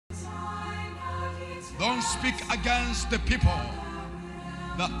Don't speak against the people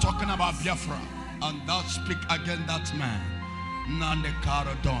that are talking about Biafra, and don't speak against that man. Nnamdi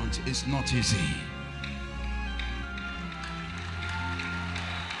Kanu, don't. It's not easy.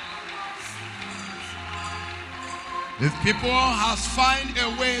 If people has find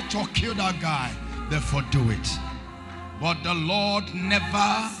a way to kill that guy, therefore do it. But the Lord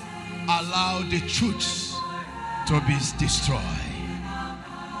never allowed the truth to be destroyed.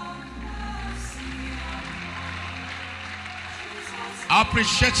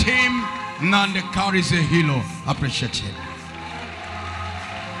 Appreciate him. Nnamdi Kanu is a hero. Appreciate him.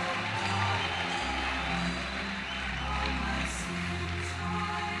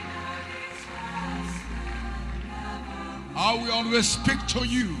 I will always speak to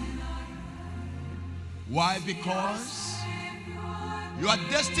you. Why? Because your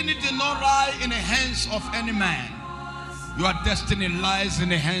destiny did not lie in the hands of any man. Your destiny lies in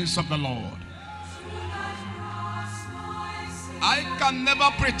the hands of the Lord. I can never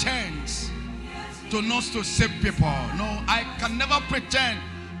pretend to not to save people. No, I can never pretend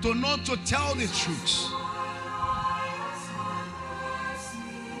to not to tell the truth.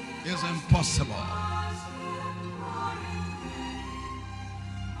 It's impossible.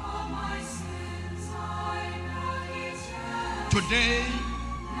 Today,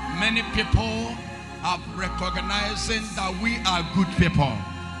 many people are recognizing that we are good people.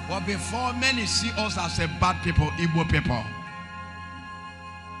 But before, many see us as a bad people, Igbo people.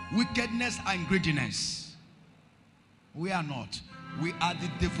 Wickedness and greediness. We are not. We are the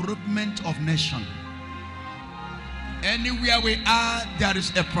development of nation. Anywhere we are, there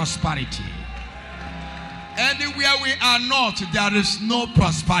is a prosperity. Anywhere we are not, there is no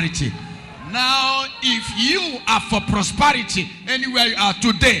prosperity. Now, if you are for prosperity, anywhere you are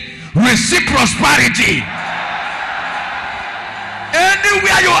today, receive prosperity.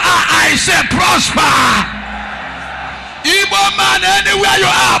 Anywhere you are, I say prosper. Igbo man, anywhere you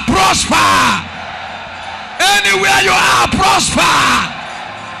are, prosper. Anywhere you are, prosper.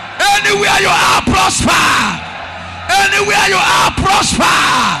 Anywhere you are, prosper. Anywhere you are, prosper.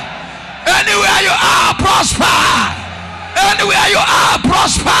 Anywhere you are, prosper. Anywhere you are,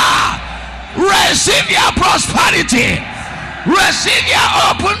 prosper. Receive your prosperity. Receive your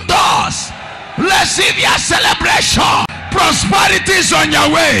open doors. Receive your celebration. Prosperity is on your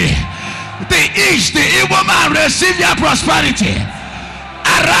way. The East, the Igbo man, receive your prosperity.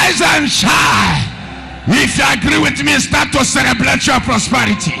 Arise and shine. If you agree with me, start to celebrate your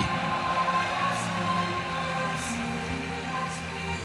prosperity.